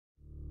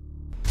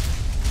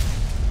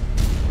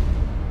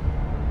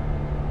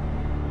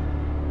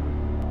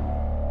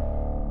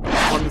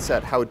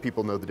set, how would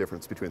people know the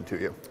difference between the two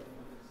of you?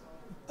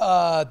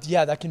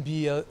 Yeah, that can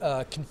be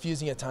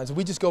confusing at times.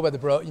 We just go by the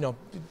bro. You know,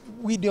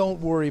 we don't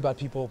worry about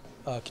people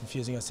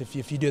confusing us.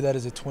 If you do that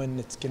as a twin,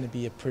 it's going to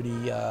be a pretty.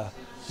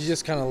 You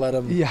just kind of let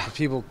them. Yeah.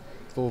 People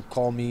will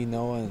call me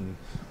Noah and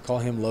call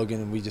him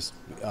Logan, and we just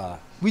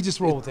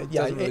roll with it.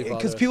 Yeah,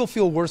 because people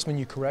feel worse when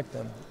you correct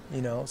them.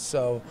 You know,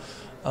 so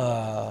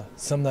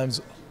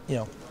sometimes, you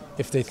know,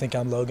 if they think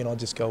I'm Logan, I'll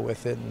just go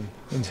with it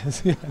and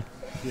just. Yeah.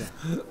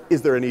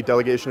 Is there any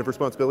delegation of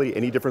responsibility?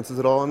 Any differences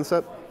at all on the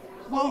set?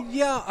 Well,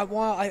 yeah.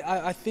 Well,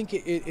 I think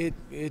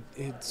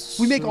it's.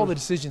 We make all the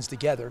decisions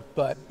together,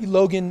 but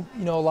Logan,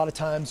 you know, a lot of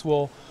times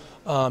will,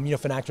 you know,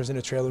 if an actor's in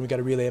a trailer, we got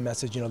to relay a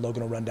message. You know,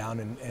 Logan will run down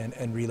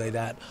and relay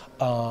that.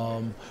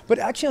 But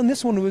actually, on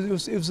this one, it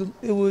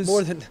was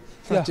more than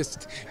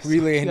just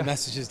relaying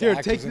messages to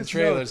actors in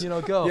trailers. Notes, you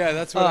know, go. Yeah,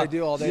 that's what I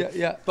do all day.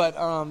 Yeah. But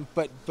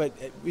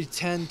we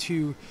tend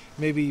to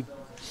maybe.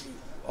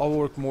 I'll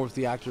work more with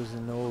the actors,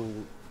 and Noah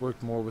will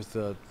work more with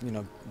the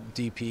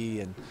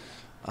DP and.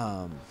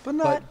 But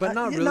not really.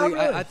 Not really.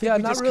 I think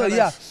we not just really.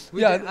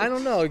 Kinda, I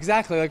don't know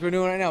exactly like we're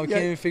doing right now. We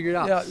can't even figure it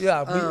out.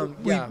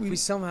 We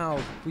somehow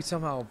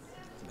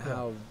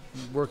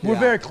work. We're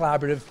very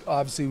collaborative.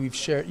 Obviously,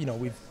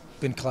 we've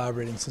been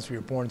collaborating since we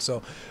were born.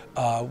 So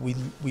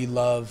we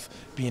love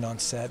being on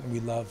set, and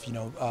we love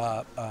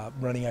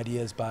running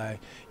ideas by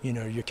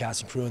your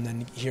casting crew, and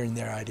then hearing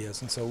their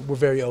ideas. And so we're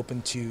very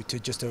open to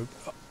just a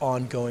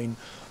ongoing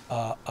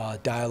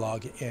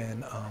dialogue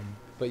and.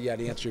 But yeah,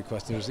 to answer your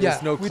question,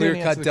 there's no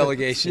clear-cut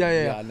delegation.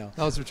 Yeah, no.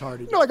 That was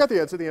retarded. No, I got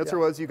the answer. The answer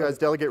was you guys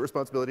delegate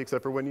responsibility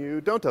except for when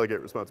you don't delegate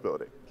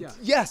responsibility. Yeah.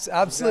 Yes,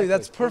 absolutely. Exactly.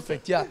 That's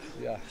perfect. Yeah.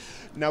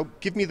 Now,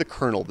 give me the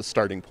kernel, the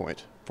starting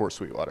point for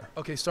Sweetwater.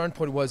 Okay, starting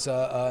point was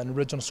an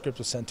original script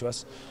was sent to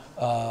us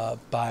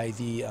by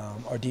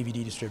our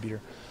DVD distributor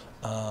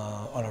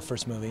on our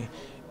first movie,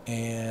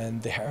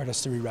 and they hired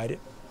us to rewrite it,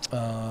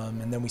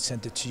 and then we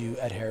sent it to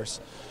Ed Harris.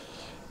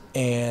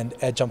 And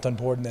Ed jumped on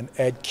board, and then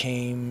Ed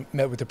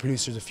met with the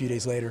producers a few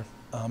days later.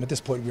 At this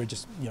point, we were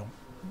just,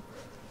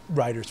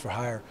 writers for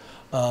hire.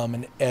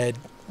 And Ed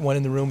went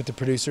in the room with the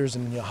producers,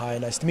 and hi,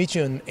 nice to meet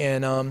you.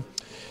 And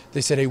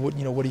they said, hey, what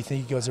do you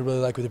think? He goes, I really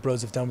like what the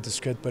bros have done with the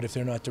script, but if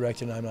they're not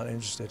directing, I'm not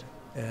interested.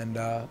 And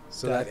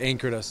so that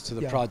anchored us to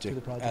the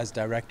project as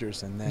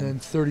directors, and then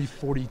 30,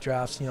 40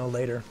 drafts,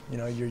 later,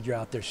 you're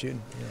out there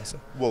shooting. So.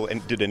 Well,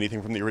 and did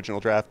anything from the original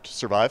draft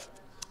survive?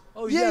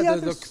 Oh yeah,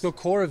 the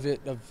core of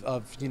it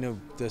of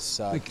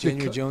this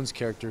Junior Jones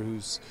character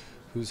whose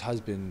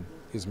husband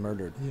is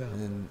murdered,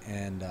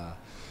 and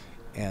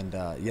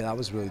that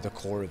was really the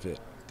core of it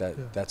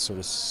that sort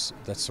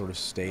of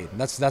stayed,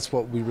 and that's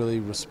what we really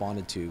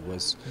responded to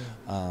was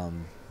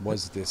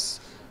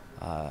this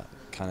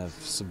kind of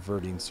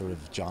subverting sort of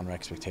genre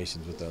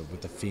expectations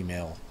with the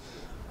female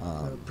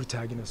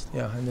protagonist.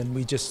 Yeah, and then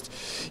we just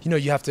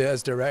you have to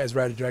as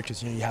writer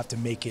directors you have to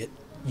make it.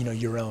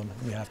 Your own.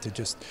 You have to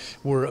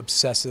we're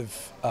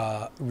obsessive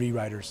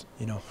rewriters,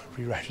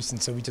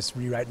 and so we just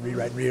rewrite.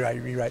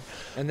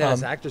 And then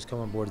as actors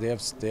come on board, they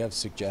have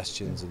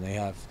suggestions and they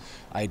have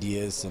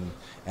ideas,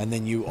 and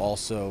then you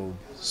also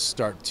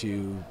start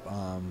to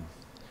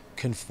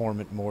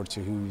conform it more to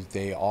who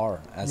they are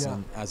as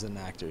an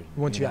actor.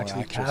 Once you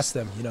actually cast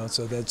them,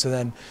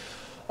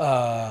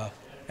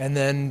 and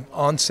then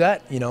on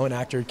set, an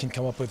actor can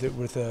come up with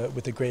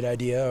a great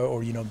idea,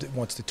 or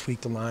wants to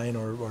tweak the line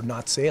or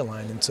not say a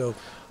line. And so,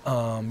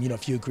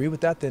 if you agree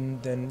with that,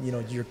 then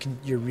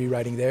you're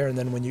rewriting there, and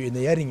then when you're in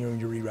the editing room,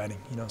 you're rewriting.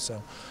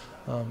 So,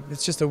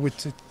 it's just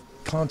a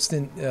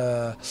constant.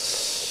 The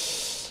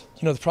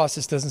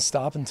process doesn't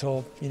stop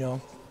until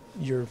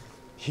you're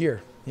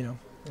here.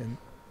 And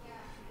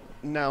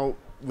now.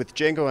 With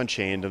Django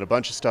Unchained and a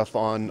bunch of stuff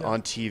on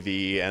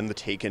TV and the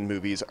Taken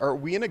movies, are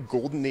we in a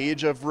golden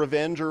age of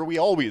revenge, or are we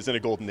always in a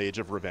golden age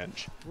of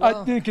revenge?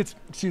 Well, I think it's.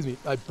 Excuse me,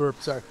 I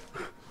burped. Sorry,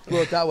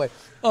 blow it that way.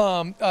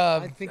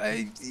 I think.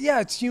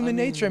 It's human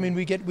nature. I mean,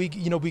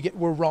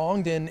 we're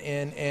wronged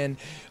and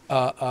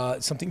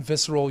something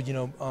visceral.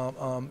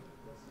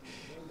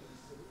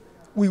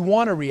 We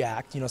want to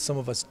react. Some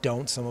of us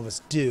don't. Some of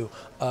us do.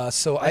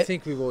 So I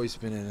think we've always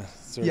been in a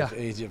sort of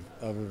age of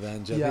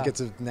revenge. I think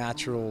it's a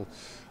natural.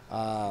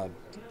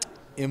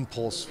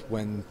 Impulse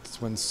when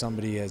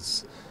somebody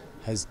has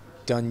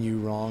done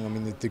you wrong. I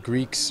mean, the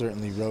Greeks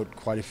certainly wrote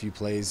quite a few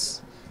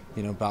plays,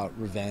 about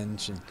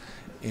revenge,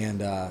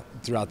 and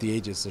throughout the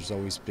ages, there's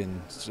always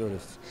been sort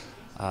of.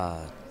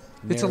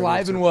 It's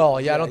alive and well.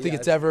 I don't think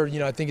it's ever.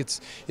 I think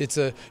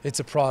it's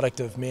a product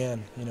of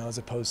man. As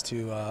opposed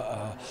to.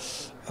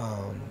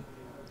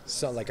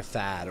 So like a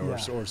fad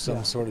or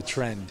some sort of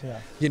trend.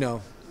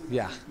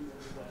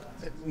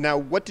 Now,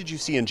 what did you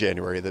see in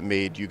January that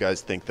made you guys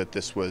think that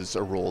this was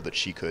a role that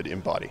she could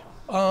embody?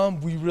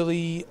 We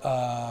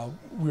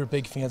were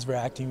big fans of her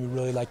acting. We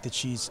really like that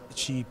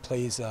she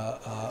plays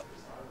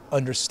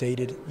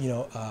understated,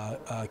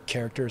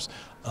 characters,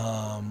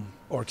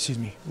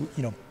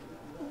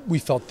 we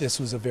felt this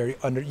was a very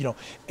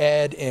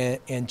Ed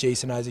and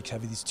Jason Isaacs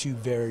have these two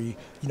very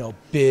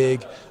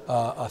big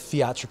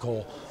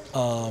theatrical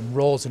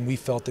roles, and we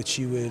felt that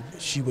she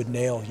would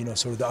nail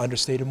sort of the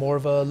understated, more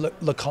of a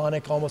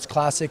laconic, almost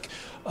classic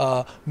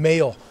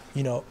male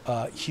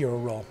hero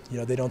role.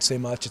 They don't say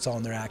much; it's all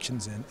in their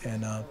actions,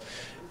 and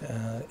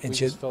we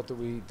just felt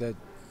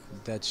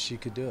that she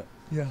could do it.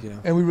 Yeah,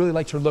 and we really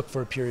liked her look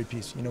for a period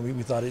piece.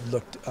 We thought it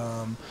looked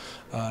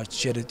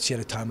she had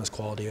a timeless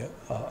quality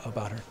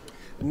about her.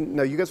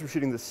 Now, you guys were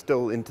shooting this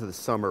still into the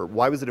summer.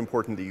 Why was it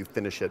important that you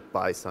finish it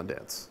by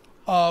Sundance?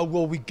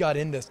 Well, we got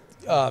into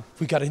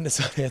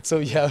Sundance, so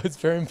yeah, it's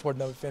very important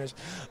that we finish.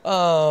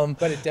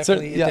 But it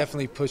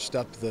definitely pushed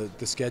up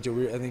the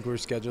schedule. I think we were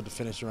scheduled to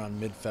finish around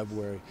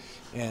mid-February,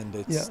 and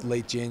it's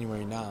late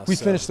January now. We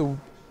finished a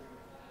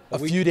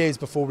few days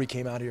before we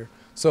came out here.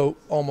 So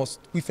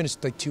we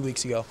finished like 2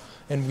 weeks ago,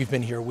 and we've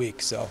been here a week.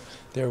 So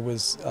there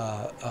was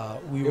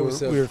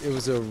it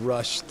was a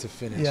rush to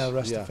finish. Yeah,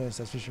 to finish,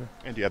 that's for sure.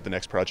 And do you have the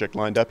next project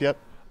lined up yet?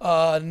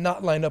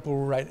 Not lined up.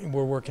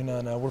 We're working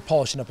on. We're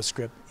polishing up a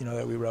script,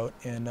 that we wrote,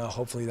 and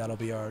hopefully that'll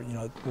be our.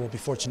 We'll be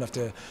fortunate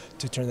enough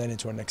to turn that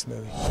into our next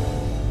movie.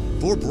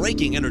 For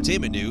breaking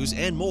entertainment news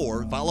and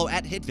more, follow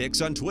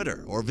 @HitFix on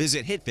Twitter or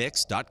visit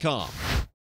hitfix.com.